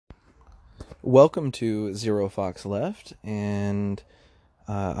Welcome to Zero Fox Left, and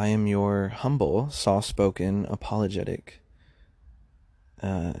I am your humble, soft-spoken, apologetic,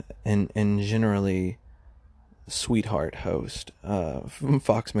 and generally sweetheart host,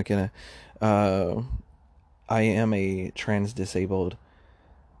 Fox McKenna. Uh, I am a trans-disabled,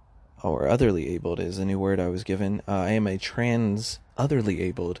 or otherly abled is a new word I was given. I am a trans-otherly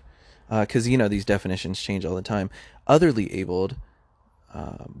abled, because these definitions change all the time. Otherly abled,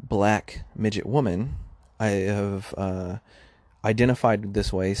 black midget woman. I have identified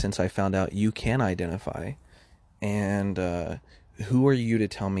this way since I found out you can identify. And who are you to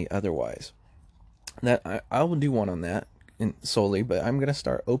tell me otherwise? That I will do one on that solely, but I'm gonna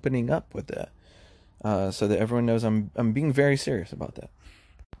start opening up with that, so that everyone knows I'm being very serious about that.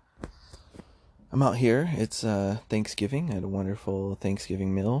 I'm out here. It's Thanksgiving. I had a wonderful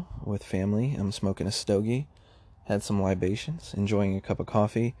Thanksgiving meal with family. I'm smoking a stogie. Had some libations. Enjoying a cup of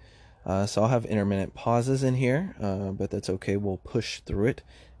coffee. So I'll have intermittent pauses in here, but that's okay. We'll push through it,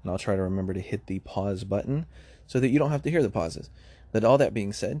 and I'll try to remember to hit the pause button so that you don't have to hear the pauses. But all that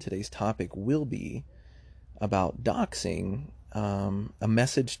being said, today's topic will be about doxing, a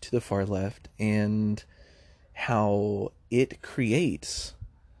message to the far left, and how it creates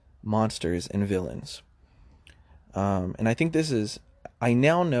monsters and villains. And I think I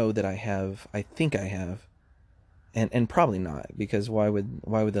now know that I think I have, and probably not, because why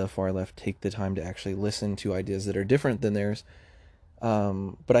would the far left take the time to actually listen to ideas that are different than theirs?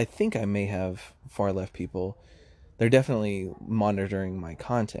 But I think I may have far left people. They're definitely monitoring my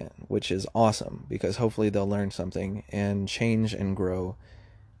content, which is awesome, because hopefully they'll learn something and change and grow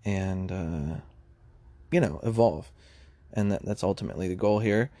and evolve, and that's ultimately the goal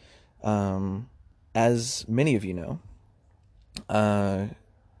here. Um, as many of you know, uh,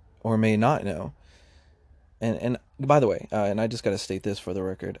 or may not know, and by the way, and I just got to state this for the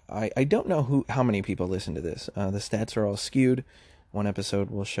record, I don't know how many people listen to this. The stats are all skewed. One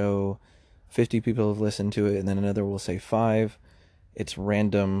episode will show 50 people have listened to it, and then another will say 5. It's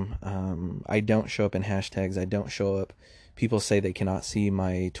random. I don't show up in hashtags. I don't show up. People say they cannot see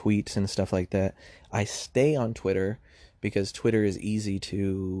my tweets and stuff like that. I stay on Twitter because Twitter is easy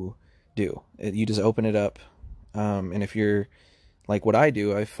to do. You just open it up, and if you're like what I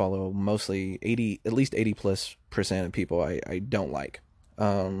do, I follow mostly at least 80+% of people I don't like,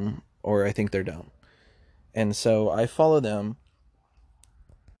 or I think they're dumb, and so I follow them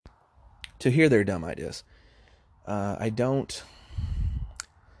to hear their dumb ideas. I don't,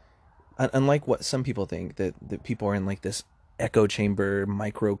 unlike what some people think, that people are in like this echo chamber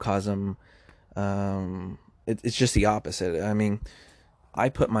microcosm. It's just the opposite. I mean, I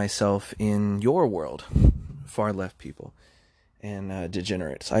put myself in your world, far left people and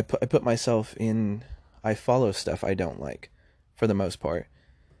degenerates. I put myself in. I follow stuff I don't like, for the most part.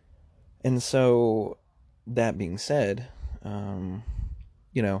 And so, that being said, you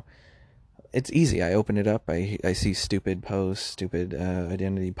know, it's easy. I open it up. I see stupid posts, stupid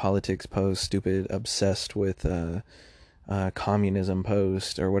identity politics posts, stupid obsessed with communism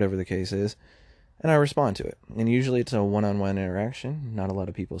post, or whatever the case is, and I respond to it. And usually it's a one-on-one interaction. Not a lot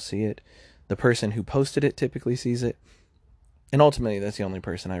of people see it. The person who posted it typically sees it, and ultimately that's the only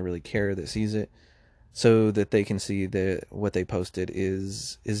person I really care that sees it, so that they can see that what they posted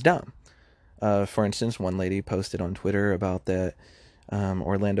is dumb. For instance, one lady posted on Twitter about that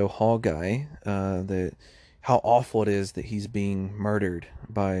Orlando Hall guy, that how awful it is that he's being murdered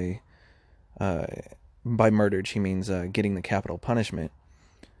by murdered she means getting the capital punishment.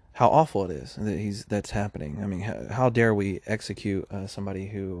 How awful it is that that's happening. I mean, how dare we execute somebody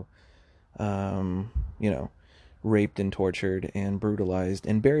who, um, you know, raped and tortured and brutalized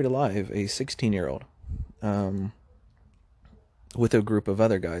and buried alive a 16-year-old, um, with a group of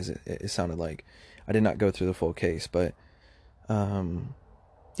other guys. It sounded like. I did not go through the full case, but um,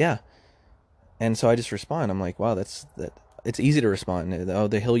 yeah. And so I just respond. I'm like, wow, that. It's easy to respond. Oh,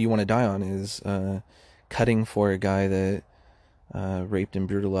 the hill you want to die on is cutting for a guy that raped and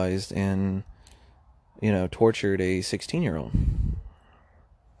brutalized and tortured a 16-year-old.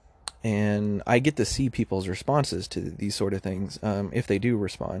 And I get to see people's responses to these sort of things, if they do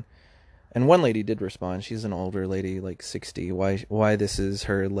respond. And one lady did respond. She's an older lady, like 60. Why this is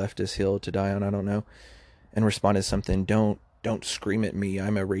her leftist hill to die on, I don't know. And responded something, don't scream at me,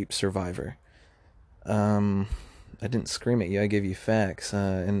 I'm a rape survivor. I didn't scream at you, I gave you facts.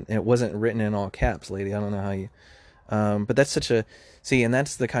 And it wasn't written in all caps, lady. I don't know how you... But that's such a... See, and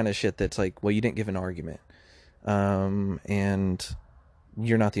that's the kind of shit that's like, well, you didn't give an argument. And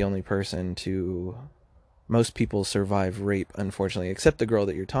you're not the only person to... Most people survive rape, unfortunately, except the girl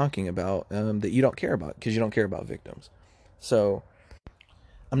that you're talking about, that you don't care about, because you don't care about victims. So,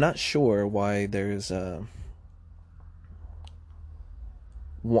 I'm not sure why there's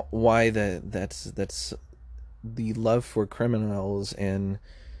why that's the love for criminals and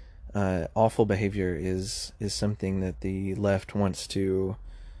awful behavior is something that the left wants to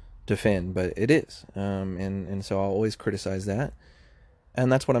defend, but it is, and so I'll always criticize that,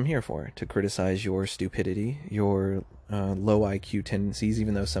 and that's what I'm here for, to criticize your stupidity, your low IQ tendencies,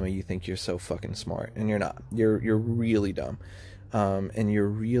 even though some of you think you're so fucking smart, and you're not. You're really dumb, and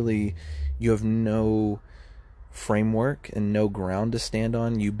you have no framework and no ground to stand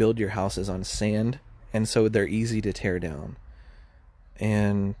on. You build your houses on sand, and so they're easy to tear down.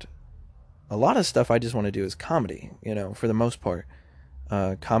 And a lot of stuff I just want to do is comedy, for the most part.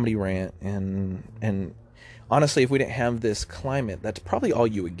 Comedy rant, and honestly, if we didn't have this climate, that's probably all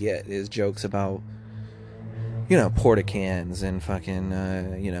you would get, is jokes about porta cans and fucking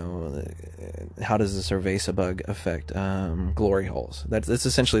how does the cerveza bug affect glory holes. That's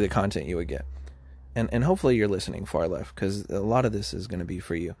essentially the content you would get, and hopefully you're listening, far left, because a lot of this is going to be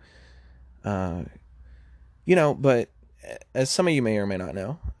for you. But as some of you may or may not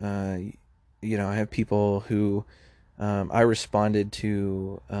know, I have people who I responded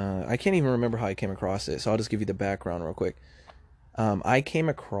to. I can't even remember how I came across it, so I'll just give you the background real quick. I came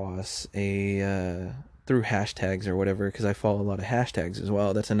across through hashtags or whatever, because I follow a lot of hashtags as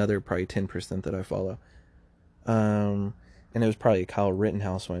well. That's another probably 10% that I follow. And it was probably a Kyle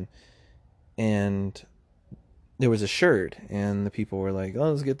Rittenhouse one. And there was a shirt, and the people were like, "Oh,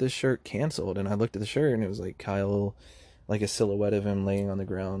 let's get this shirt canceled." And I looked at the shirt, and it was like Kyle, like a silhouette of him laying on the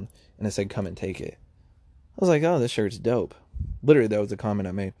ground, and it said, "Come and take it." I was like, "Oh, this shirt's dope." Literally, that was the comment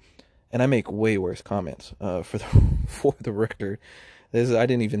I made, and I make way worse comments. For the record, I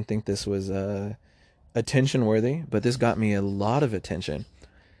didn't even think this was attention worthy, but this got me a lot of attention.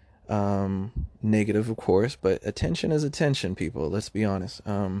 Negative, of course, but attention is attention, people. Let's be honest.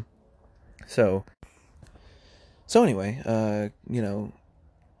 So anyway,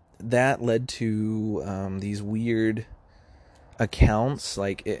 that led to these weird accounts.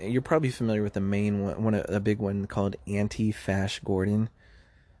 Like, you're probably familiar with the main one, a big one called Anti-Fash Gordon.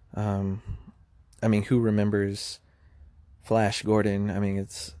 Who remembers Flash Gordon?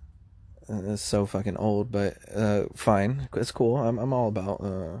 It's so fucking old, but fine, it's cool. I'm all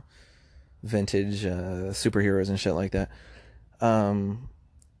about vintage superheroes and shit like that.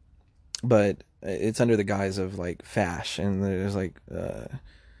 But it's under the guise of like fash, and there's like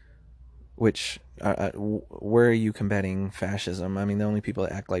where are you combating fascism? The only people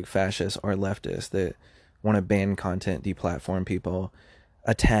that act like fascists are leftists that want to ban content, deplatform people,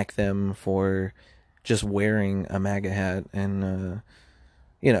 attack them for just wearing a MAGA hat, and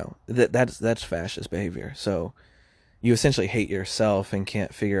that's fascist behavior. So you essentially hate yourself and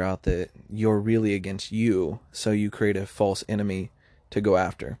can't figure out that you're really against you, so you create a false enemy to go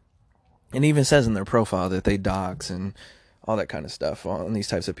after. It even says in their profile that they dox and all that kind of stuff on these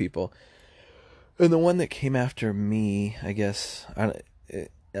types of people. And the one that came after me, I guess,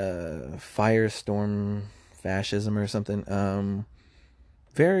 Firestorm Fascism or something,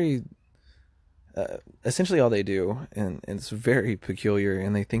 very essentially all they do, and it's very peculiar,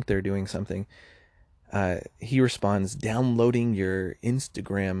 and they think they're doing something. He responds, "Downloading your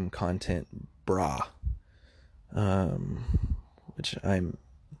Instagram content, brah." Which I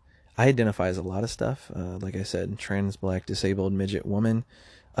identify as a lot of stuff. Like I said, trans, black, disabled, midget, woman,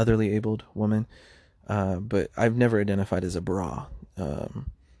 otherly abled woman. But I've never identified as a bra.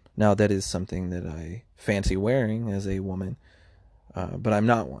 Now that is something that I fancy wearing as a woman, but I'm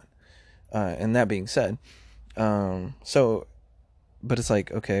not one. And that being said, but it's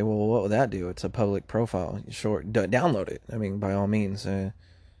like, okay, well, what would that do? It's a public profile. Sure, download it. By all means.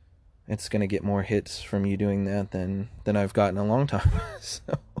 It's gonna get more hits from you doing that than I've gotten in a long time. So,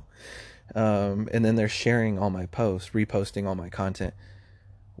 and then they're sharing all my posts, reposting all my content,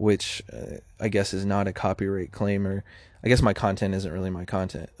 which I guess is not a copyright claim, or I guess my content isn't really my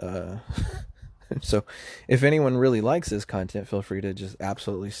content. So if anyone really likes this content, feel free to just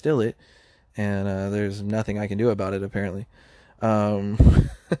absolutely steal it, and there's nothing I can do about it, apparently.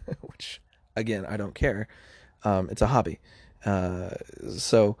 Which, again, I don't care. It's a hobby.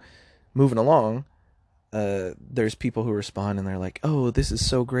 So moving along, there's people who respond, and they're like, "Oh, this is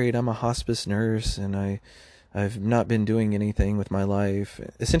so great. I'm a hospice nurse, and I've not been doing anything with my life."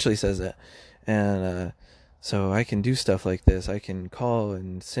 Essentially says that. And so I can do stuff like this. I can call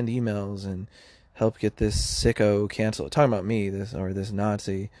and send emails and help get this sicko canceled. Talking about me, this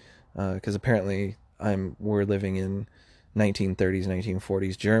Nazi, because apparently we're living in 1930s,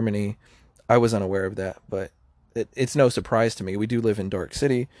 1940s Germany. I was unaware of that, but it's no surprise to me. We do live in Dark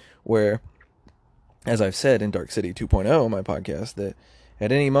City, where, as I've said in Dark City 2.0, my podcast, that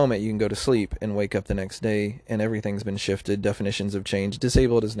At any moment, you can go to sleep and wake up the next day, and everything's been shifted. Definitions have changed.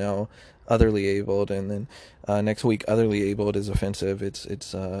 Disabled is now otherly abled, and then next week, otherly abled is offensive. It's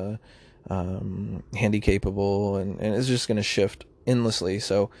handicapable, and it's just going to shift endlessly.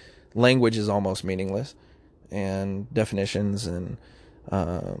 So, language is almost meaningless, and definitions, and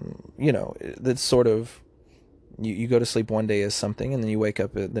that's sort of you go to sleep one day as something, and then you wake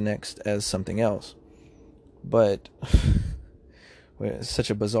up the next as something else. But it's such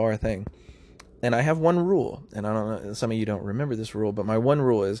a bizarre thing. And I have one rule, and I don't know, some of you don't remember this rule, but my one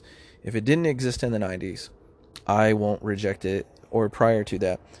rule is, if it didn't exist in the 90s, I won't reject it, or prior to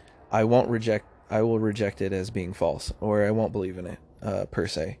that, I will reject it as being false, or I won't believe in it, per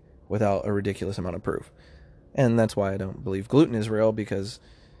se, without a ridiculous amount of proof. And that's why I don't believe gluten is real, because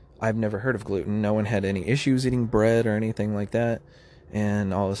I've never heard of gluten. No one had any issues eating bread or anything like that,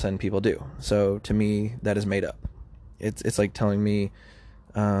 and all of a sudden people do. So to me, that is made up. It's like telling me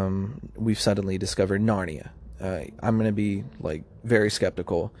we've suddenly discovered Narnia. I'm going to be like very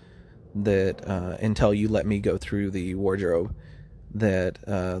skeptical that until you let me go through the wardrobe, that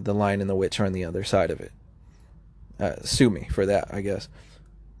the Lion and the Witch are on the other side of it. Sue me for that, I guess.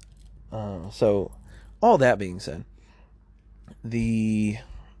 So all that being said, the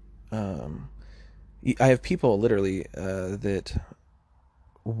I have people literally that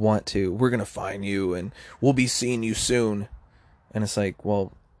we're going to find you and we'll be seeing you soon. And it's like,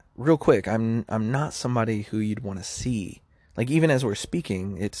 well, real quick, I'm not somebody who you'd want to see. Like, even as we're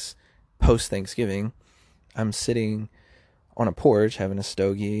speaking, it's post Thanksgiving. I'm sitting on a porch having a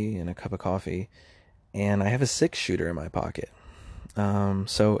stogie and a cup of coffee, and I have a 6-shooter in my pocket.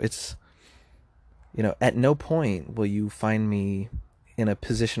 So it's, at no point will you find me in a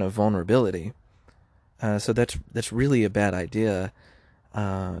position of vulnerability. So that's really a bad idea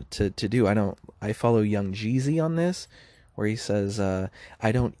to do. I follow Young Jeezy on this, where he says,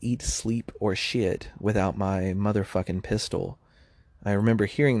 I don't eat, sleep, or shit without my motherfucking pistol. I remember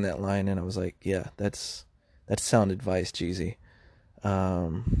hearing that line, and I was like, yeah, that's sound advice, Jeezy.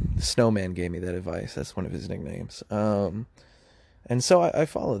 Snowman gave me that advice. That's one of his nicknames. And so I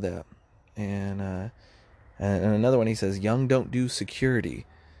follow that. And another one, he says, young don't do security.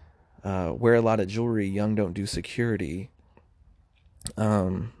 Wear a lot of jewelry, young don't do security.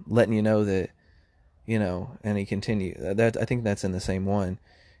 Letting you know that, and he continued, that I think that's in the same one,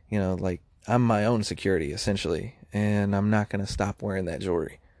 like, I'm my own security, essentially, and I'm not going to stop wearing that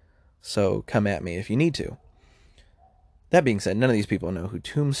jewelry. So come at me if you need to. That being said, none of these people know who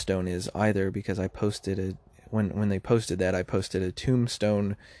Tombstone is either, because I posted when they posted that, I posted a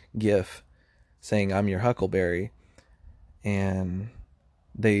Tombstone GIF saying, I'm your Huckleberry, and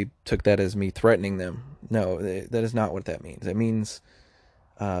they took that as me threatening them. No, that is not what that means. It means,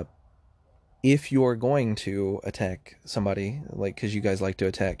 if you're going to attack somebody, like, because you guys like to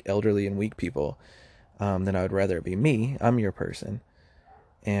attack elderly and weak people, then I would rather it be me. I'm your person.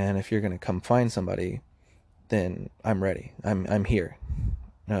 And if you're going to come find somebody, then I'm ready. I'm here.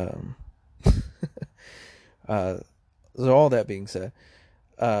 So all that being said,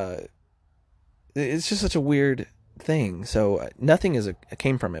 it's just such a weird thing. So nothing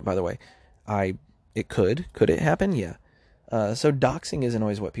came from it, by the way. Could it happen? Yeah. So doxing isn't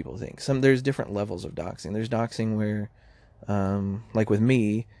always what people think. There's different levels of doxing. There's doxing where, like with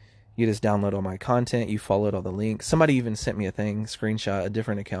me, you just download all my content, you followed all the links. Somebody even sent me screenshot a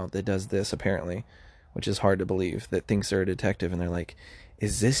different account that does this, apparently, which is hard to believe, that thinks they're a detective, and they're like,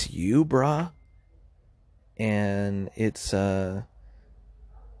 is this you, brah? And it's,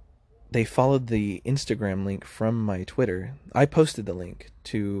 they followed the Instagram link from my Twitter. I posted the link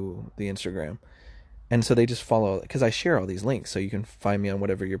to the Instagram. And so they just follow, because I share all these links, so you can find me on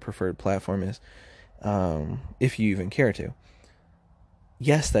whatever your preferred platform is, if you even care to.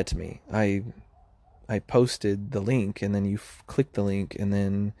 Yes, that's me. I posted the link, and then you clicked the link, and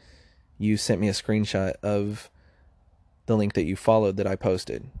then you sent me a screenshot of the link that you followed that I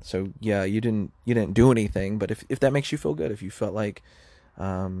posted. So yeah, you didn't do anything, but if that makes you feel good, if you felt like,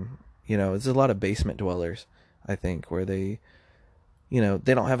 there's a lot of basement dwellers, I think, where they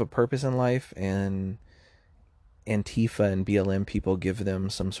don't have a purpose in life, and Antifa and BLM people give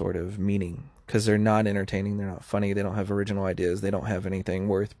them some sort of meaning, because they're not entertaining, they're not funny, they don't have original ideas, they don't have anything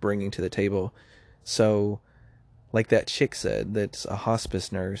worth bringing to the table. So, like that chick said, that's a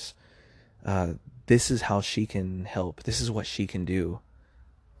hospice nurse, this is how she can help, this is what she can do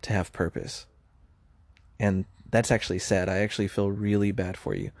to have purpose. And that's actually sad. I actually feel really bad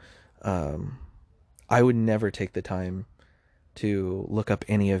for you. I would never take the time to look up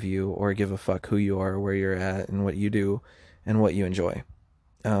any of you or give a fuck who you are, where you're at, and what you do, and what you enjoy.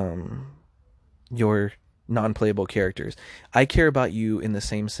 You're non-playable characters. I care about you in the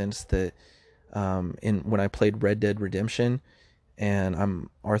same sense that in when I played Red Dead Redemption, and I'm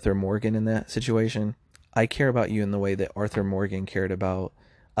Arthur Morgan in that situation, I care about you in the way that Arthur Morgan cared about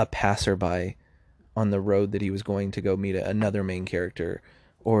a passerby on the road that he was going to go meet another main character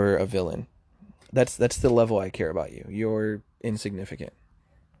or a villain. That's the level I care about you. You're insignificant,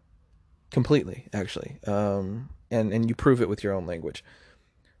 completely, actually, and you prove it with your own language.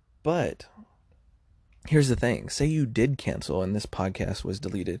 But here's the thing: say you did cancel and this podcast was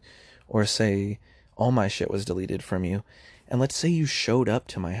deleted, or say all my shit was deleted from you, and let's say you showed up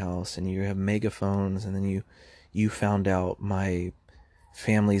to my house and you have megaphones, and then you found out my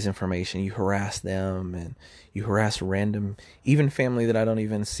family's information, you harass them, and you harass random, even family that I don't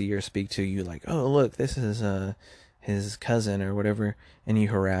even see or speak to. You like, oh look, this is his cousin or whatever, and you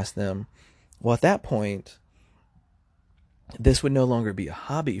harass them. Well, at that point, this would no longer be a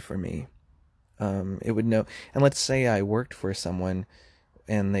hobby for me. It would no, and let's say I worked for someone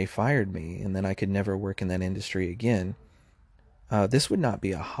and they fired me, and then I could never work in that industry again. This would not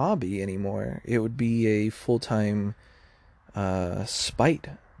be a hobby anymore. It would be a full-time spite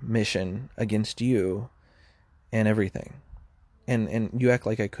mission against you and everything. And you act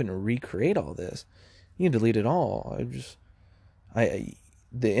like I couldn't recreate all this. You can delete it all. The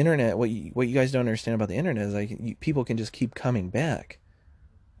internet. What you guys don't understand about the internet is like people can just keep coming back,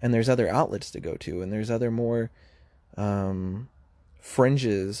 and there's other outlets to go to, and there's other more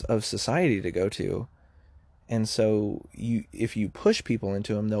fringes of society to go to. And so if you push people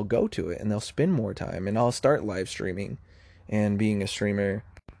into them, they'll go to it and they'll spend more time. And I'll start live streaming and being a streamer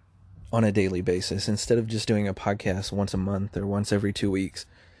on a daily basis instead of just doing a podcast once a month or once every 2 weeks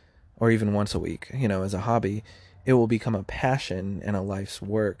or even once a week, as a hobby. It will become a passion and a life's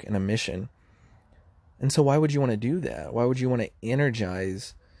work and a mission. And so why would you want to do that? Why would you want to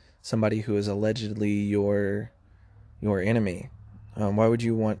energize somebody who is allegedly your enemy? Why would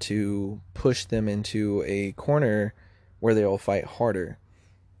you want to push them into a corner where they'll fight harder?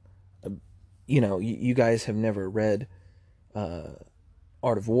 You guys have never read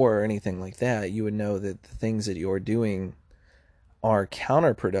Art of War or anything like that. You would know that the things that you're doing are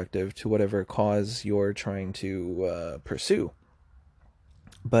counterproductive to whatever cause you're trying to pursue.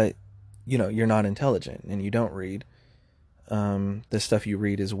 But, you're not intelligent and you don't read. The stuff you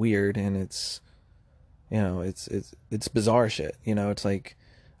read is weird, and it's bizarre shit. It's like,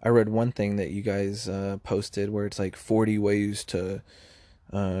 I read one thing that you guys posted where it's like 40 ways to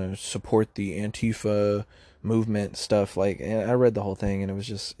support the Antifa movement stuff. Like, and I read the whole thing, and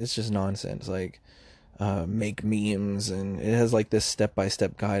it's just nonsense. Like, make memes, and it has like this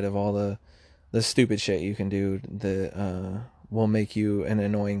step-by-step guide of all the stupid shit you can do that will make you an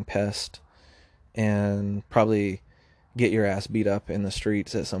annoying pest and probably get your ass beat up in the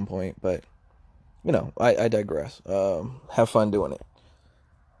streets at some point. But I digress. Have fun doing it.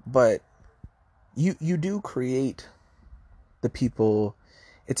 But you do create the people.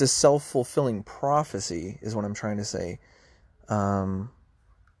 It's a self-fulfilling prophecy is what I'm trying to say.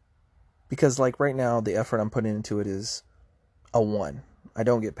 Because like right now, the effort I'm putting into it is a 1. I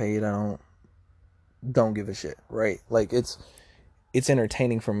don't get paid. I don't give a shit, right? Like it's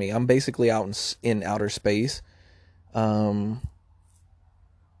entertaining for me. I'm basically out in outer space,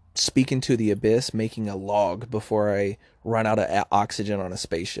 speaking to the abyss, making a log before I run out of oxygen on a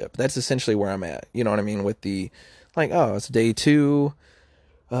spaceship. That's essentially where I'm at. You know what I mean? With the, like, oh, it's day 2,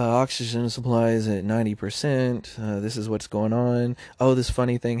 oxygen supplies at 90%. This is what's going on. Oh, this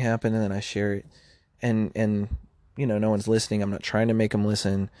funny thing happened, and then I share it. And no one's listening. I'm not trying to make them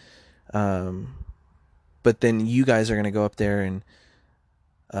listen. But then you guys are going to go up there and,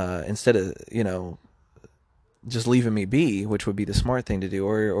 instead of, just leaving me be, which would be the smart thing to do,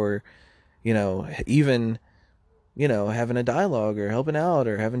 or even, having a dialogue or helping out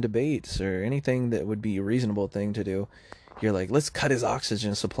or having debates or anything that would be a reasonable thing to do. You're like, let's cut his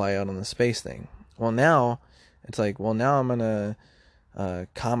oxygen supply out on the space thing. Well, now it's like, now I'm gonna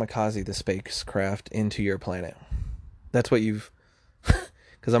kamikaze the spacecraft into your planet. That's what you've,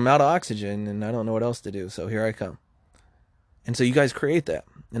 because I'm out of oxygen and I don't know what else to do. So here I come. And so you guys create that,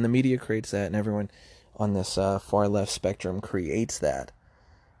 and the media creates that, and everyone on this far left spectrum creates that,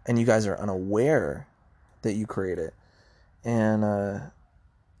 and you guys are unaware that you create it. And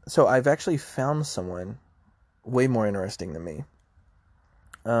so I've actually found someone way more interesting than me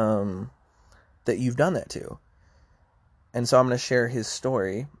that you've done that to. And so I'm going to share his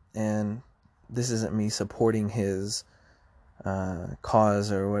story, and this isn't me supporting his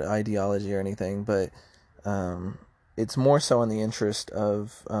cause or what ideology or anything, but it's more so in the interest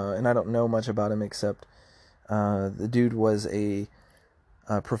of, and I don't know much about him except the dude was a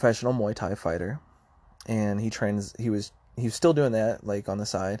professional Muay Thai fighter, and he was still doing that like on the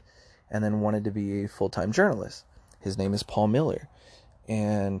side, and then wanted to be a full-time journalist. His name is Paul Miller,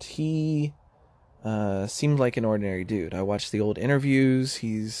 and he seemed like an ordinary dude. I watched the old interviews.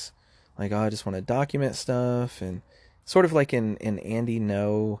 He's like, oh, I just want to document stuff, and sort of like an Andy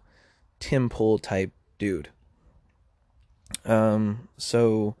No, Tim Pool type dude.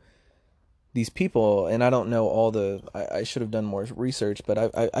 So these people, and I don't know all the, I should have done more research,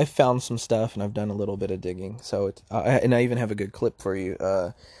 but I found some stuff, and I've done a little bit of digging. So and I even have a good clip for you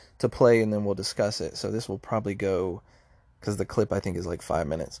to play, and then we'll discuss it. So this will probably go, because the clip I think is like 5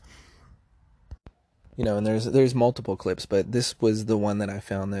 minutes. And there's multiple clips, but this was the one that I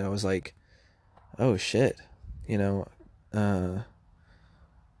found that I was like, oh shit, you know,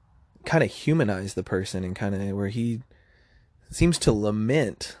 kind of humanize the person, and kind of where he seems to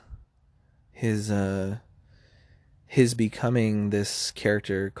lament his becoming this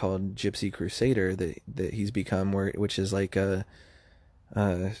character called Gypsy Crusader that he's become, which is like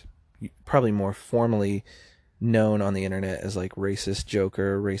probably more formally known on the internet as like racist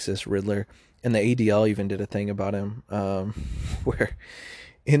Joker, racist Riddler, and the ADL even did a thing about him, where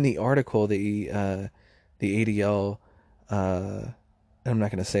in the article the ADL, I'm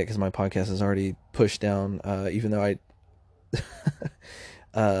not going to say it because my podcast is already pushed down, even though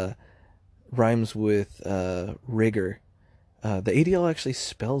I rhymes with rigor. The ADL actually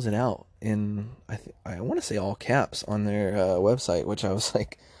spells it out in I want to say all caps on their website, which I was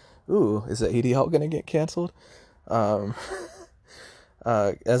like, ooh, is the ADL going to get canceled?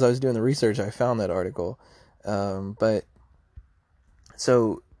 As I was doing the research, I found that article. But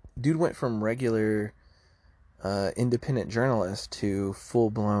so dude went from regular independent journalist to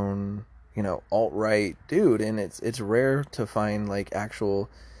full-blown, alt-right dude, and it's rare to find like actual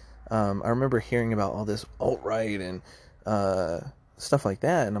I remember hearing about all this alt-right and stuff like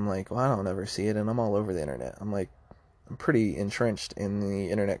that, and I'm like, well, I don't ever see it, and I'm all over the internet. I'm like, I'm pretty entrenched in the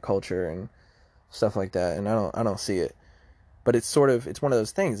internet culture and stuff like that, and I don't see it. But it's one of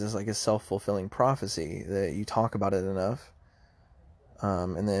those things. It's like a self-fulfilling prophecy that you talk about it enough,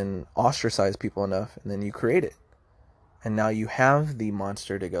 and then ostracize people enough, and then you create it. And now you have the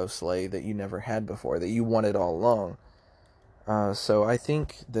monster to go slay that you never had before, that you wanted all along. So I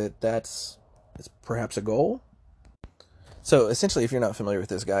think that's perhaps a goal. So essentially, if you're not familiar with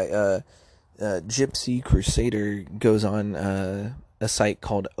this guy, Gypsy Crusader goes on a site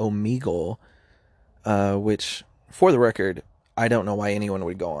called Omegle, which, for the record, I don't know why anyone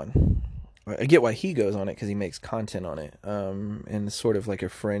would go on. I get why he goes on it, because he makes content on it, and it's sort of like a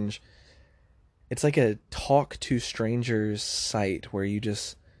fringe. It's like a talk to strangers site where you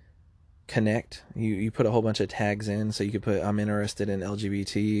just connect. You put a whole bunch of tags in, so you could put, I'm interested in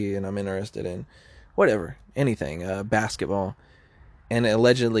LGBT, and I'm interested in whatever, anything, basketball, and it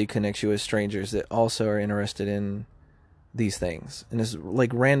allegedly connects you with strangers that also are interested in these things. And it's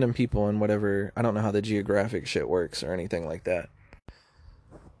like random people and whatever. I don't know how the geographic shit works or anything like that.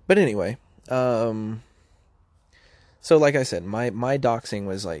 But anyway, so like I said, my doxing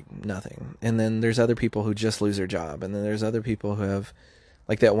was like nothing. And then there's other people who just lose their job. And then there's other people who have,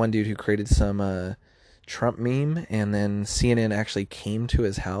 like that one dude who created some Trump meme, and then CNN actually came to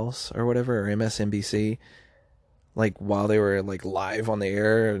his house or whatever, or MSNBC, like while they were like live on the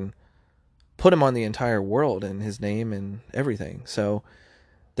air, and put him on the entire world and his name and everything. So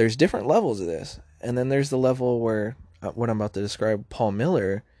there's different levels of this. And then there's the level where, what I'm about to describe, Paul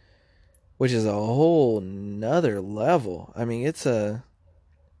Miller, which is a whole nother level. I mean, it's a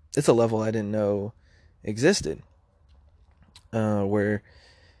level I didn't know existed, where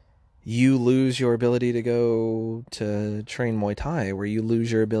you lose your ability to go to train Muay Thai, where you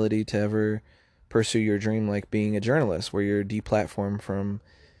lose your ability to ever pursue your dream, like being a journalist, where you're deplatformed from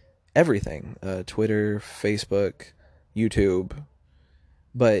everything, Twitter, Facebook, YouTube,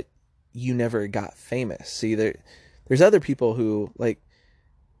 but you never got famous. See, there's other people who, like,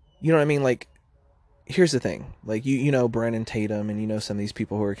 you know what I mean? Like, here's the thing. Like, you know Brandon Tatum, and you know some of these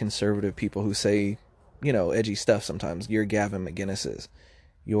people who are conservative people who say, edgy stuff sometimes. You're Gavin McGinnis's,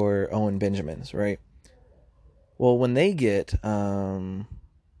 your Owen Benjamin's, right? Well, when they get,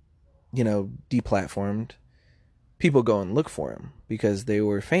 deplatformed, people go and look for them because they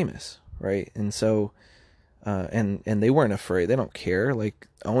were famous, right? And so, and they weren't afraid. They don't care. Like,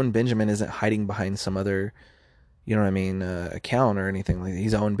 Owen Benjamin isn't hiding behind some other, account or anything like that.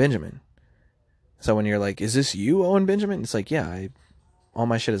 He's Owen Benjamin. So when you're like, is this you, Owen Benjamin? It's like, yeah, all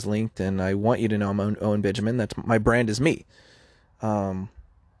my shit is linked, and I want you to know I'm Owen Benjamin. That's my brand is me. But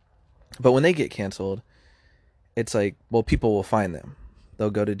when they get canceled, it's like, well, people will find them. They'll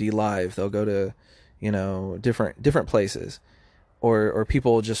go to D Live. They'll go to, different places. or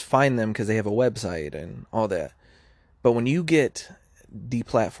people just find them because they have a website and all that. But when you get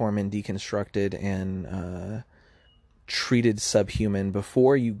deplatformed and deconstructed and treated subhuman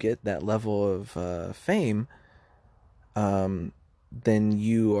before you get that level of fame, then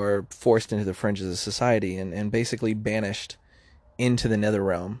you are forced into the fringes of society and basically banished into the nether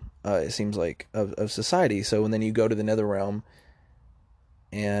realm, it seems like, of society. So when then you go to the nether realm,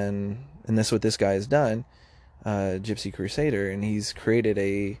 and that's what this guy has done, Gypsy Crusader, and he's created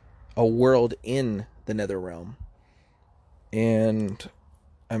a world in the nether realm. And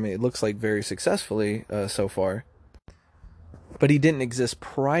I mean, it looks like very successfully so far. But he didn't exist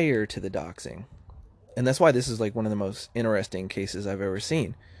prior to the doxing. And that's why this is like one of the most interesting cases I've ever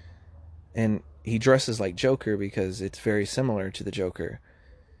seen. And he dresses like Joker because it's very similar to the Joker.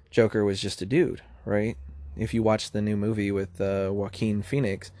 Joker was just a dude, right? If you watch the new movie with Joaquin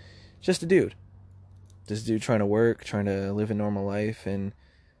Phoenix, just a dude. This dude trying to work, trying to live a normal life, and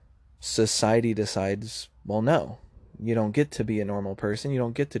society decides, well, no, you don't get to be a normal person. You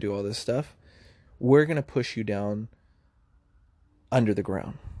don't get to do all this stuff. We're going to push you down under the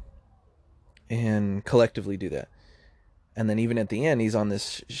ground and collectively do that. And then even at the end, he's on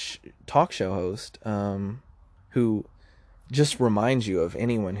this talk show host who just reminds you of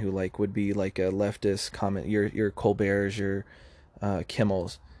anyone who like would be like a leftist comment, your Colbert's, your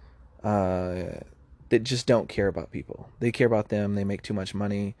Kimmel's, that just don't care about people. They care about them. They make too much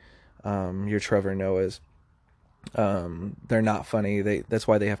money. Your Trevor Noah's, they're not funny. That's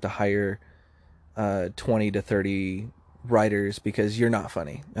why they have to hire 20 to 30 writers, because you're not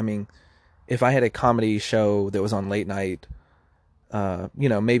funny. I mean, if I had a comedy show that was on late night,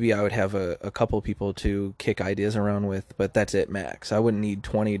 maybe I would have a couple people to kick ideas around with, but that's it, max. I wouldn't need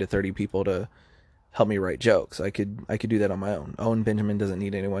 20 to 30 people to help me write jokes. I could do that on my own. Owen Benjamin doesn't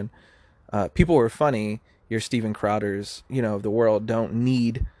need anyone. People who are funny, your Steven Crowders, of the world, don't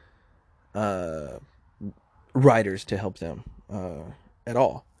need writers to help them at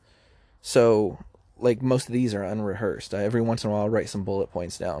all. So, like, most of these are unrehearsed. Every once in a while, I'll write some bullet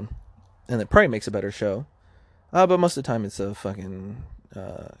points down, and it probably makes a better show. But most of the time, it's a fucking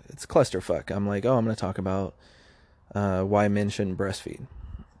it's a clusterfuck. I'm like, I'm going to talk about why men shouldn't breastfeed,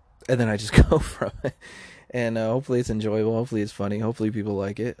 and then I just go from it. And hopefully it's enjoyable. Hopefully it's funny. Hopefully people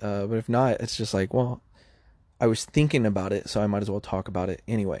like it. But if not, it's just like, well, I was thinking about it, so I might as well talk about it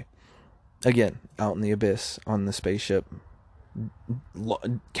anyway. Again, out in the abyss on the spaceship,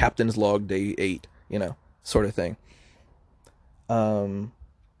 Captain's Log Day 8, sort of thing.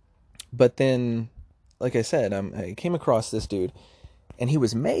 But then, like I said, I came across this dude, and he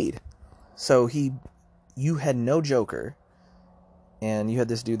was made. So you had no Joker, and you had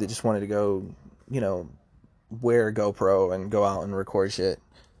this dude that just wanted to go, wear a GoPro and go out and record shit.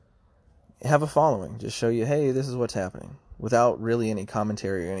 Have a following. Just show you, hey, this is what's happening, without really any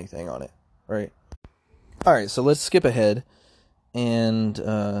commentary or anything on it, right? Alright, so let's skip ahead. And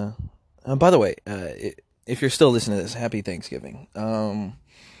by the way, if you're still listening to this, happy Thanksgiving.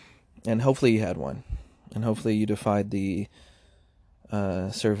 And hopefully you had one. And hopefully you defied the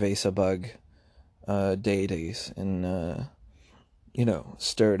Cerveza bug deities and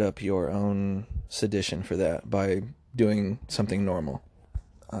stirred up your own sedition for that by doing something normal.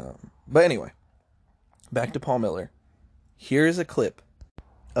 But anyway, back to Paul Miller. Here's a clip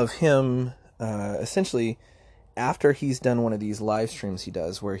of him essentially after he's done one of these live streams he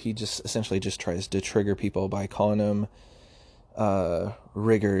does, where he just essentially just tries to trigger people by calling them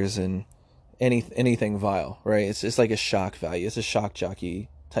riggers and anything vile, right? It's like a shock value. It's a shock jockey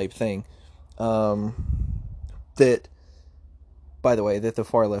type thing. That, by the way, that the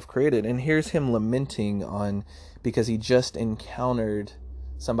far left created. And here's him lamenting on, because he just encountered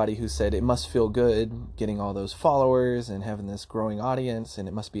somebody who said it must feel good getting all those followers and having this growing audience, and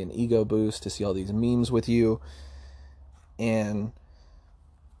it must be an ego boost to see all these memes with you. And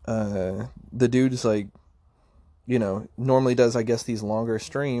the dude's like, normally does, I guess, these longer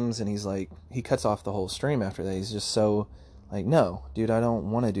streams, and he's like, he cuts off the whole stream after that. He's just so like, no, dude, I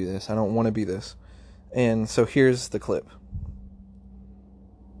don't want to do this. I don't want to be this. And so here's the clip.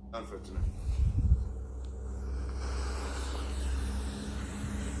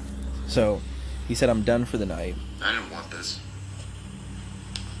 So he said, I'm done for the night. I didn't want this.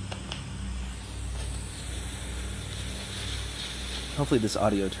 Hopefully this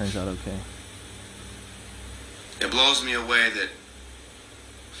audio turns out okay. It blows me away that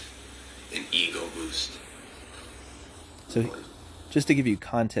an ego boost. So just to give you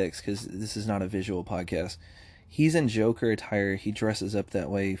context, because this is not a visual podcast, he's in Joker attire. He dresses up that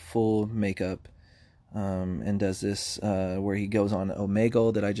way, full makeup, and does this where he goes on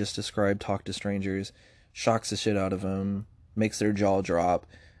Omegle that I just described, talk to strangers, shocks the shit out of them, makes their jaw drop,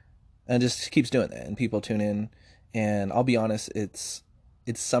 and just keeps doing that, and people tune in. And I'll be honest, it's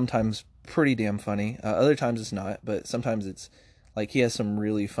sometimes pretty damn funny. Other times it's not, but sometimes it's like he has some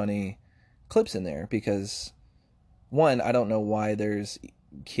really funny clips in there because one, I don't know why there's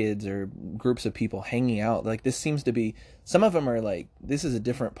kids or groups of people hanging out. Like this seems to be, some of them are like, this is a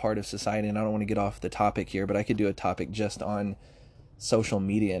different part of society, and I don't want to get off the topic here, but I could do a topic just on social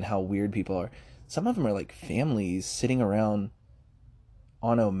media and how weird people are. Some of them are like families sitting around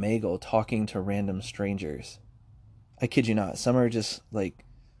on Omegle talking to random strangers. I kid you not. Some are just like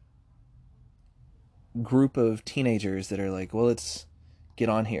group of teenagers that are like, well, let's get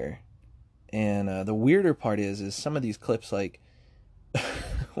on here. And the weirder part is some of these clips, like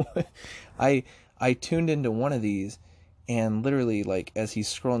I tuned into one of these, and literally, like, as he's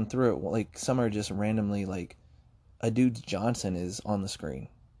scrolling through it, like, some are just randomly, like, a dude's Johnson is on the screen.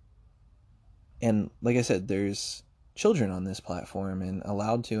 And like I said, there's children on this platform and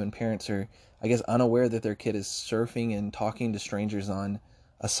allowed to, and parents are, I guess, unaware that their kid is surfing and talking to strangers on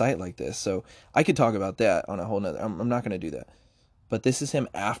a site like this. So I could talk about that on a whole nother, I'm not going to do that. But this is him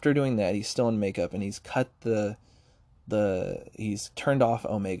after doing that. He's still in makeup, and he's cut he's turned off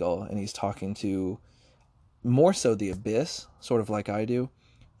Omegle, and he's talking to more so the abyss, sort of like I do,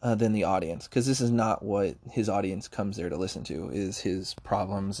 than the audience, because this is not what his audience comes there to listen to, is his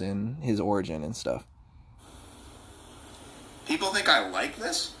problems and his origin and stuff. People think I like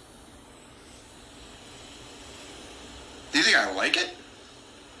this? Do you think I like it?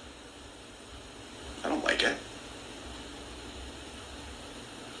 I don't like it.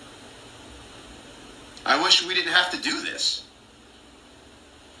 I wish we didn't have to do this.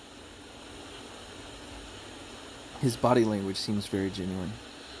 His body language seems very genuine.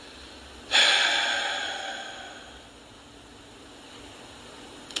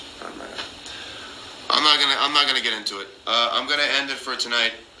 I'm not gonna get into it. I'm gonna end it for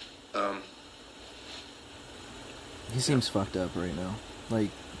tonight. He seems fucked up right now. Like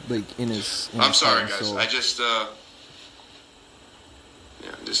in his I'm sorry, guys. soul. I just I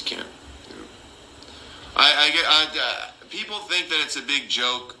just can't. You know. People think that it's a big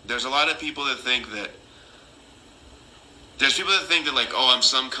joke. There's a lot of people that think that. There's people that think that, like, oh, I'm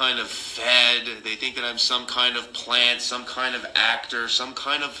some kind of fed. They think that I'm some kind of plant, some kind of actor, some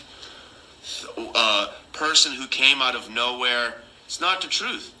kind of person who came out of nowhere. It's not the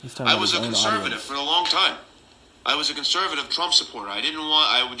truth. I was a conservative for a long time. I was a conservative Trump supporter.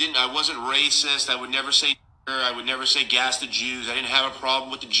 I wasn't racist. I would never say I would never say gas the Jews. I didn't have a problem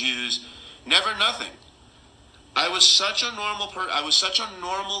with the Jews. Never nothing. I was such a normal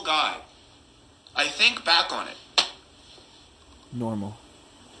guy. I think back on it. Normal.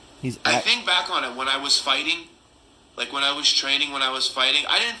 I think back on it when I was fighting, like when I was training, when I was fighting.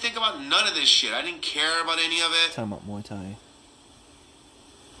 I didn't think about none of this shit. I didn't care about any of it. Talking about Muay Thai.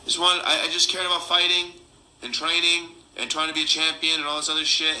 I just cared about fighting and training and trying to be a champion and all this other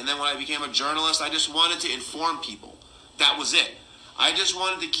shit. And then when I became a journalist, I just wanted to inform people. That was it. I just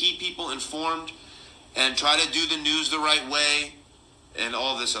wanted to keep people informed and try to do the news the right way and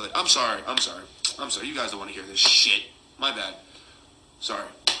all this other. I'm sorry. You guys don't want to hear this shit. My bad. Sorry.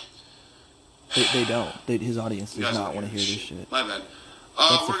 They don't. His audience does not want to hear this shit. My bad.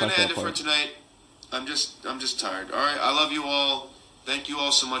 We're gonna end it for tonight. I'm just tired. All right. I love you all. Thank you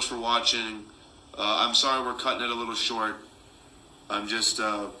all so much for watching. I'm sorry we're cutting it a little short. I'm just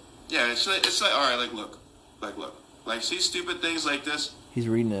it's like all right. Look. See stupid things like this. He's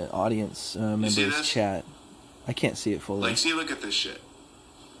reading an audience member's chat. I can't see it fully. Look at this shit.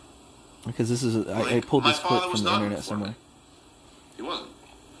 Because this is I pulled this clip from the internet somewhere. He wasn't.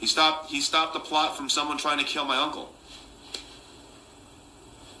 He stopped the plot from someone trying to kill my uncle.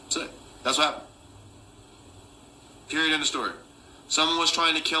 That's it. That's what happened. Period. End of story. Someone was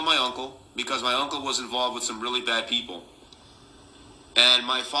trying to kill my uncle because my uncle was involved with some really bad people. And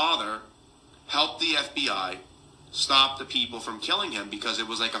my father helped the FBI stop the people from killing him because it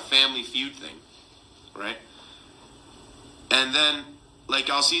was like a family feud thing. Right? And then, like,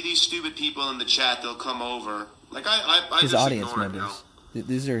 I'll see these stupid people in the chat, they'll come over. Like, I his just audience ignore members. It, you know?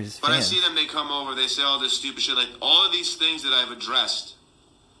 These are his fans. But I see them, they come over, they say all this stupid shit. Like, all of these things that I've addressed.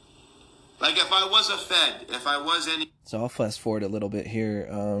 Like, if I was a Fed, if I was any... So I'll fast forward a little bit here,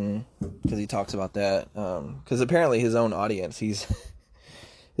 because he talks about that. Because apparently his own audience, his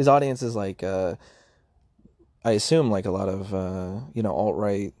audience is like, I assume like a lot of,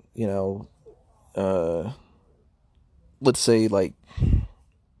 alt-right, let's say like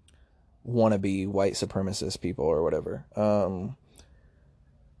wannabe white supremacist people or whatever.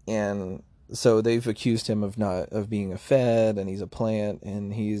 And so they've accused him of being a Fed, and he's a plant,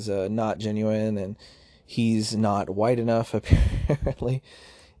 and he's not genuine, and he's not white enough apparently,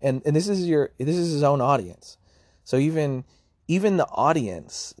 and this is his own audience, so even the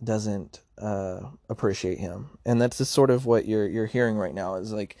audience doesn't appreciate him, and that's just sort of what you're hearing right now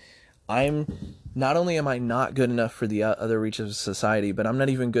is like, I'm not only am I not good enough for the other reaches of society, but I'm not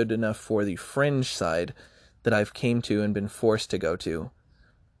even good enough for the fringe side that I've came to and been forced to go to.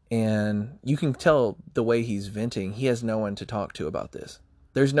 And you can tell the way he's venting, he has no one to talk to about this.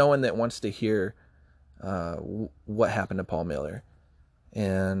 There's no one that wants to hear what happened to Paul Miller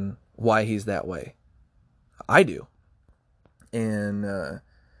and why he's that way. I do. And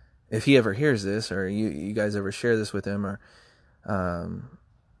if he ever hears this, or you guys ever share this with him, or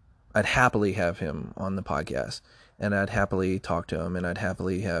I'd happily have him on the podcast, and I'd happily talk to him, and I'd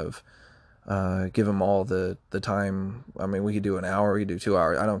happily have give him all the time. I mean, we could do an hour, we could do 2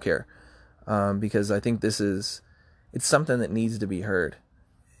 hours. I don't care, because I think it's something that needs to be heard,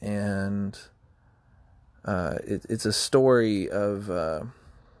 and it's a story of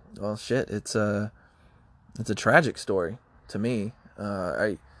well, shit. It's a tragic story to me.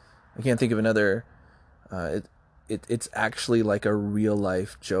 I can't think of another. It's actually like a real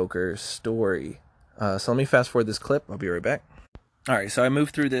life Joker story. So let me fast forward this clip. I'll be right back. All right, so I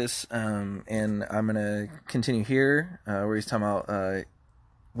moved through this, and I'm gonna continue here, where he's talking about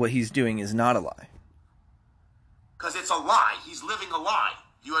what he's doing is not a lie. Because it's a lie. He's living a lie.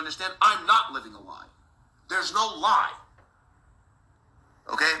 You understand? I'm not living a lie. There's no lie.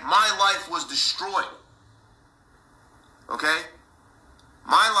 Okay? My life was destroyed. Okay?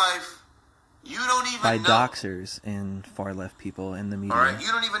 My life, you don't even by know. doxers and far left people in the media. All right? You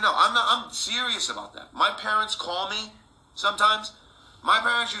don't even know. I'm serious about that. My parents call me sometimes. My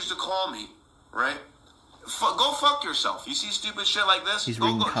parents used to call me, right? Go fuck yourself. You see stupid shit like this? He's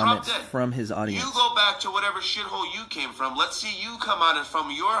reading comments from his audience. You go back to whatever shithole you came from. Let's see you come out from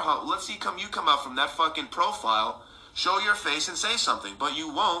your home. Let's see you come out from that fucking profile, show your face and say something. But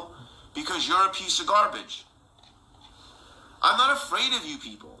you won't, because you're a piece of garbage. I'm not afraid of you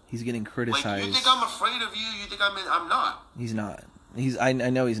people. He's getting criticized. Like, you think I'm afraid of you? You think I'm not. He's not. I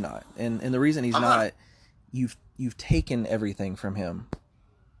know he's not. And the reason he's not, you've taken everything from him.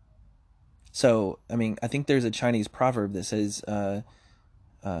 So, I mean, I think there's a Chinese proverb that says, the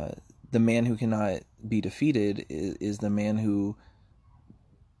man who cannot be defeated is the man who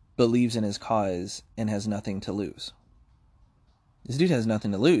believes in his cause and has nothing to lose. This dude has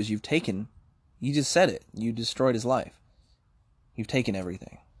nothing to lose. You just said it. You destroyed his life. You've taken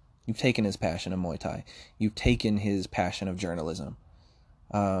everything. You've taken his passion of Muay Thai. You've taken his passion of journalism.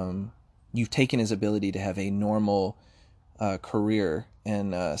 You've taken his ability to have a normal career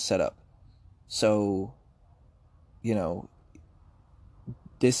and setup. So, you know,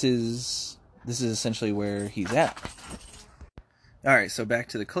 this is essentially where he's at. All right, so back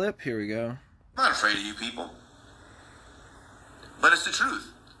to the clip. Here we go. I'm not afraid of you people. But it's the truth.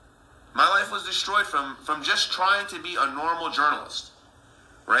 My life was destroyed from just trying to be a normal journalist,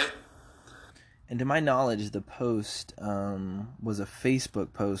 right? And to my knowledge, the post was a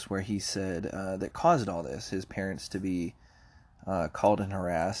Facebook post where he said that caused all this, his parents to be called and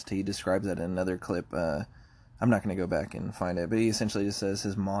harassed. He describes that in another clip. I'm not going to go back and find it, but he essentially just says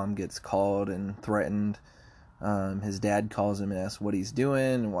his mom gets called and threatened. His dad calls him and asks what he's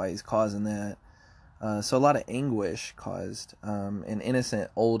doing and why he's causing that. So a lot of anguish caused, and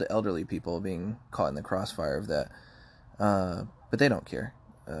innocent old elderly people being caught in the crossfire of that. But they don't care.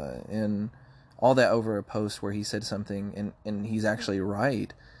 And all that over a post where he said something, and he's actually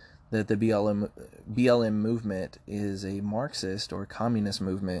right, that the BLM movement is a Marxist or communist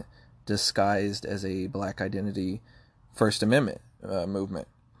movement disguised as a Black identity First Amendment movement.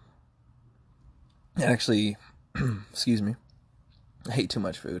 It actually, excuse me, I ate too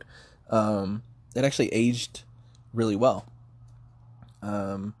much food. It actually aged really well.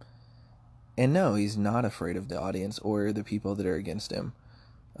 And no, he's not afraid of the audience or the people that are against him.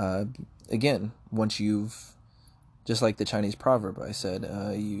 Again, once you've, just like the Chinese proverb I said,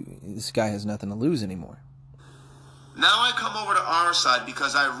 this guy has nothing to lose anymore. Now I come over to our side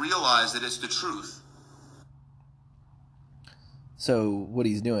because I realize that it's the truth. So what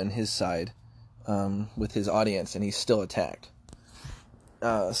he's doing, his side, with his audience, and he's still attacked.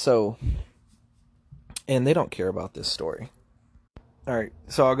 And they don't care about this story. All right,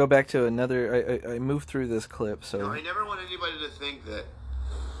 so I'll go back to another. I moved through this clip, so. I never want anybody to think that,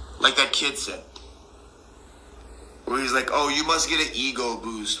 like that kid said, where he's like, "Oh, you must get an ego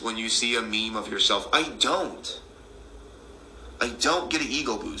boost when you see a meme of yourself." I don't get an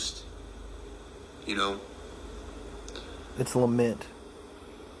ego boost. You know. It's lament.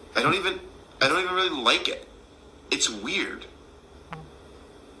 I don't even really like it. It's weird.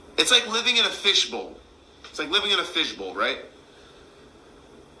 It's like living in a fishbowl. It's like living in a fishbowl, right?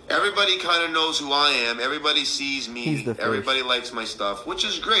 Everybody kind of knows who I am. Everybody sees me. He's the fish. Everybody likes my stuff, which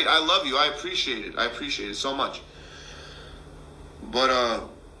is great. I love you. I appreciate it. I appreciate it so much. But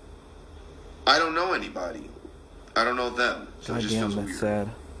I don't know anybody. I don't know them. So it just feels that's weird. sad.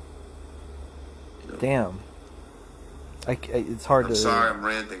 You know? Damn. It's hard I'm to... sorry, I'm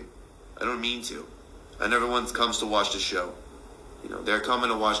ranting. I don't mean to. And everyone comes to watch the show. You know, they're coming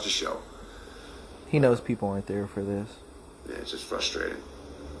to watch the show. He knows people aren't there for this. Yeah, it's just frustrating.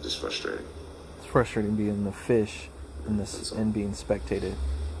 Just frustrating. It's frustrating being the fish in this and being spectated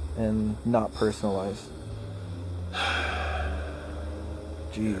and not personalized.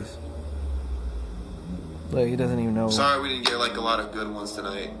 Jeez. Like, he doesn't even know. Sorry we didn't get like a lot of good ones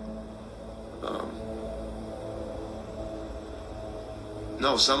tonight.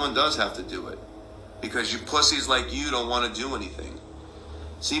 No, someone does have to do it. Because you pussies like you don't want to do anything.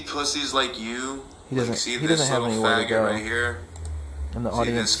 See pussies like you? He doesn't, like, see he this doesn't have little anywhere to faggot go. right here? And the See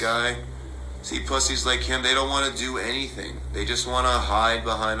audience... this guy? See pussies like him, they don't want to do anything. They just want to hide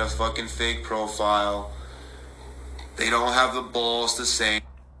behind a fucking fake profile. They don't have the balls to say.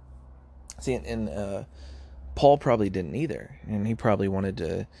 See, and Paul probably didn't either. And he probably wanted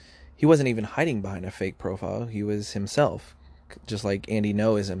to... He wasn't even hiding behind a fake profile. He was himself. Just like Andy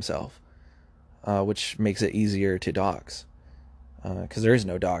No is himself. Which makes it easier to dox. Because there is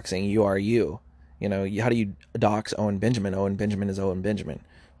no doxing. You are you. You know, how do you dox Owen Benjamin? Owen Benjamin is Owen Benjamin.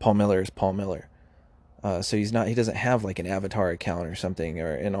 Paul Miller is Paul Miller. So he doesn't have like an avatar account or something,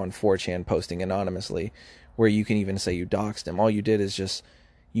 and on 4chan posting anonymously, where you can even say you doxed him. All you did is just,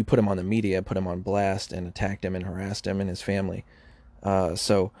 you put him on the media, put him on blast, and attacked him and harassed him and his family.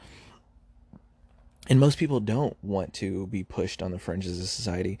 And most people don't want to be pushed on the fringes of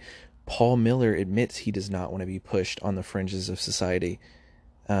society. Paul Miller admits he does not want to be pushed on the fringes of society.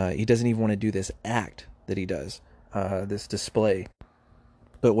 He doesn't even want to do this act that he does, this display.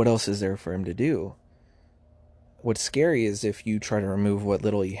 But what else is there for him to do? What's scary is if you try to remove what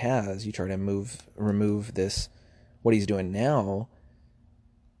little he has, you try to remove this, what he's doing now,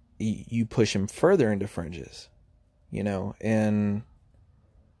 you push him further into fringes, you know. And,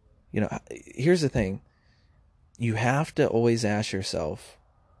 you know, here's the thing. You have to always ask yourself,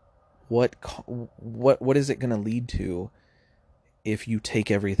 what is it going to lead to if you take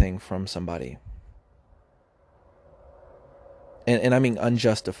everything from somebody? And I mean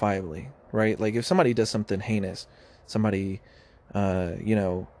unjustifiably, right? Like if somebody does something heinous, somebody, you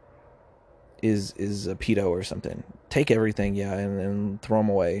know, is a pedo or something, take everything, yeah, and throw them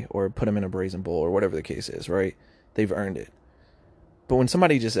away or put them in a brazen bull or whatever the case is, right? They've earned it. But when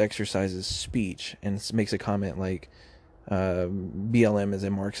somebody just exercises speech and makes a comment like BLM is a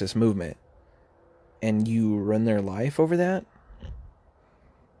Marxist movement, and you run their life over that,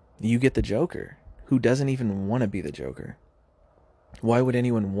 you get the Joker, who doesn't even want to be the Joker. Why would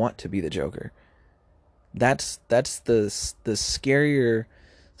anyone want to be the Joker? That's the scarier.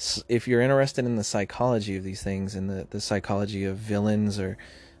 If you're interested in the psychology of these things and the psychology of villains, or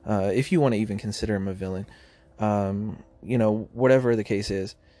if you want to even consider him a villain, you know, whatever the case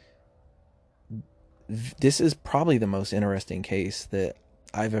is, this is probably the most interesting case that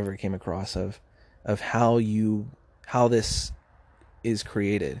I've ever came across of how this is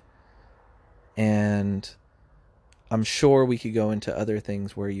created. And I'm sure we could go into other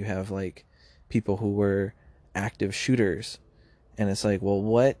things where you have like people who were active shooters, and it's like, well,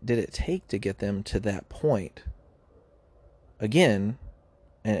 what did it take to get them to that point? Again,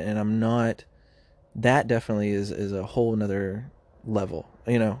 and I'm not, that definitely is a whole nother level,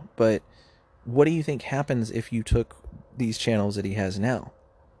 you know, but what do you think happens if you took these channels that he has now?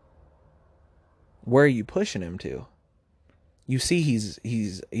 Where are you pushing him to? You see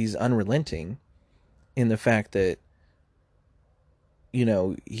he's unrelenting in the fact that, you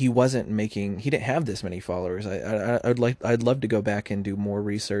know, he didn't have this many followers. I'd love to go back and do more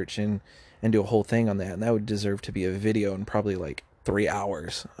research and do a whole thing on that, and that would deserve to be a video, and probably like 3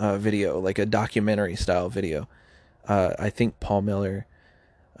 hours video, like a documentary style video. I think Paul Miller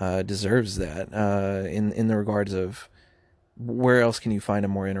deserves that in the regards of where else can you find a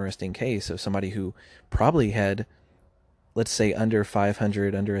more interesting case of somebody who probably had, let's say, under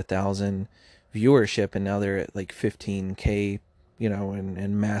 500, under 1,000 viewership, and now they're at like 15K, you know,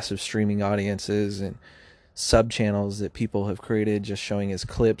 and massive streaming audiences and sub channels that people have created just showing his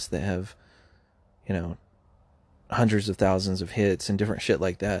clips that have, you know, hundreds of thousands of hits and different shit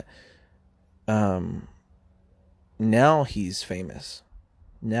like that. Now he's famous.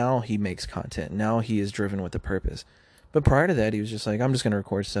 Now he makes content. Now he is driven with a purpose. But prior to that, he was just like, I'm just going to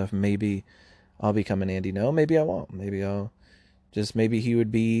record stuff. Maybe I'll become an Andy No. Maybe I won't. Maybe he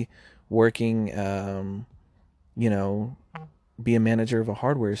would be working you know, be a manager of a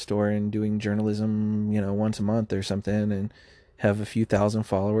hardware store and doing journalism, once a month or something, and have a few thousand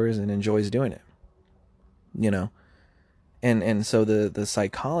followers and enjoys doing it, you know. And so the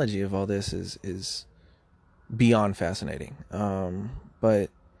psychology of all this is beyond fascinating. But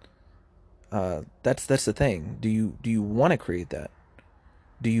that's the thing. Do you want to create that?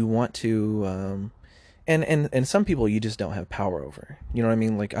 Do you want to and some people you just don't have power over. You know what I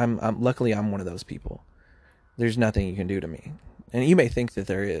mean? Like I'm luckily I'm one of those people. There's nothing you can do to me. And you may think that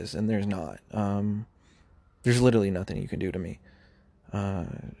there is, and there's not. There's literally nothing you can do to me. Uh,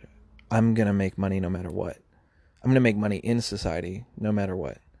 I'm gonna make money no matter what. I'm gonna make money in society no matter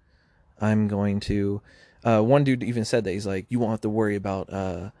what. I'm going to. One dude even said that he's like, you won't have to worry about.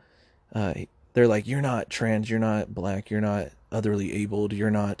 Uh, they're like, you're not trans, you're not black, you're not otherly abled,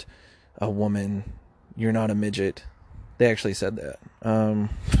 you're not a woman, you're not a midget. They actually said that.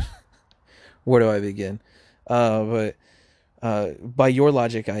 Where do I begin? But by your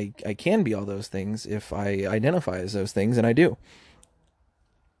logic, I can be all those things if I identify as those things, and I do.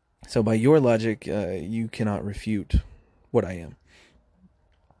 So by your logic, you cannot refute what I am.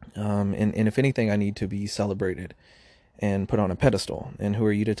 And if anything, I need to be celebrated and put on a pedestal. And who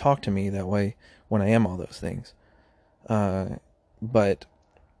are you to talk to me that way when I am all those things? But,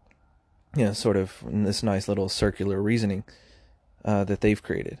 sort of in this nice little circular reasoning that they've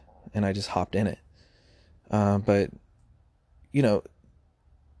created. And I just hopped in it. But,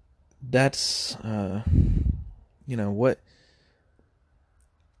 that's, what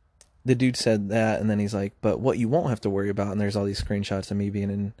the dude said that, and then he's like, but what you won't have to worry about, and there's all these screenshots of me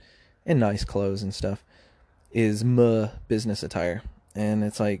being in nice clothes and stuff, is business attire. And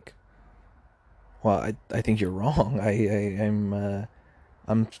it's like, well, I think you're wrong.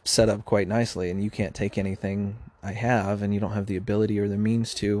 I'm set up quite nicely, and you can't take anything I have, and you don't have the ability or the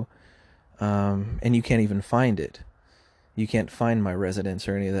means to, and you can't even find it. You can't find my residence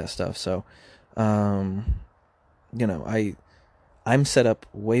or any of that stuff. So, I'm set up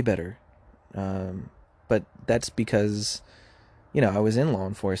way better. But that's because, I was in law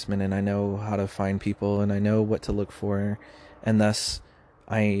enforcement, and I know how to find people, and I know what to look for, and thus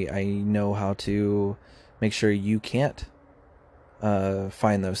I know how to make sure you can't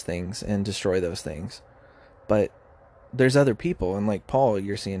find those things and destroy those things. But there's other people, and like Paul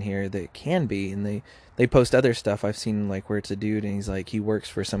you're seeing here, that can be, and they post other stuff I've seen, like where it's a dude and he's like, he works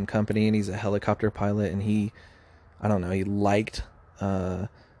for some company and he's a helicopter pilot, and I don't know, he liked or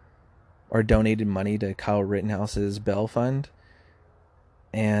donated money to Kyle Rittenhouse's bail fund,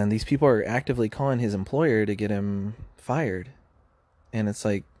 and these people are actively calling his employer to get him fired. And it's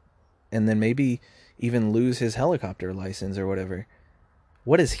like, and then maybe even lose his helicopter license or whatever.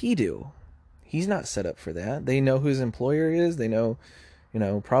 What does he do? He's not set up for that. They know who his employer is. They know,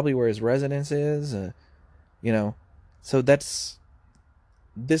 probably where his residence is. So that's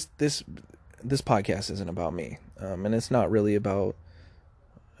this podcast isn't about me, and it's not really about.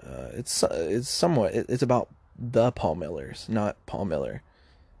 It's somewhat. It's about the Paul Millers, not Paul Miller,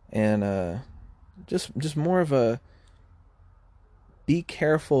 and just more of a. Be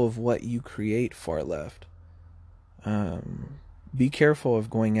careful of what you create, far left. Be careful of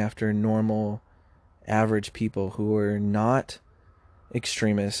going after normal, average people who are not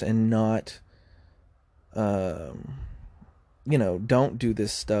extremists and not, don't do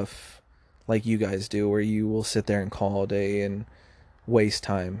this stuff like you guys do, where you will sit there and call all day and waste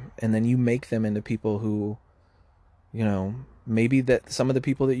time, and then you make them into people who, maybe that some of the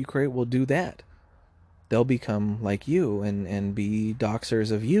people that you create will do that. They'll become like you and be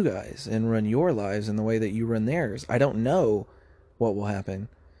doxers of you guys and run your lives in the way that you run theirs. I don't know what will happen,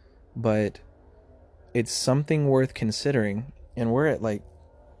 but it's something worth considering. And we're at like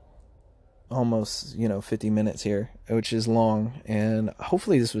almost 50 minutes here, which is long, and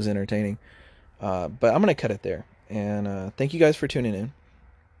hopefully this was entertaining. But I'm gonna cut it there, and thank you guys for tuning in.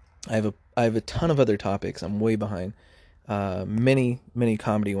 I have a ton of other topics. I'm way behind. Many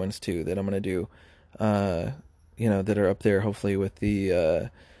comedy ones too that I'm gonna do. That are up there hopefully with the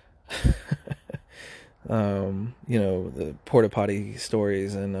the porta potty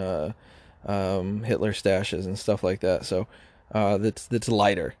stories and Hitler stashes and stuff like that. So that's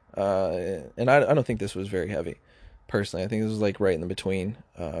lighter. And I don't think this was very heavy. Personally, I think this was like right in the between.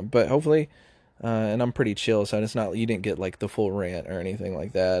 But hopefully, and I'm pretty chill, so it's not, you didn't get like the full rant or anything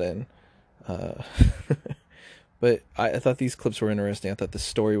like that. And but I thought these clips were interesting. I thought the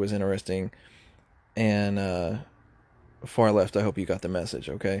story was interesting. And far left, I hope you got the message.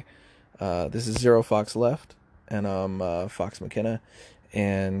 Okay, this is Zero Fox Left, and I'm Fox McKenna,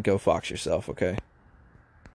 and go Fox yourself. Okay.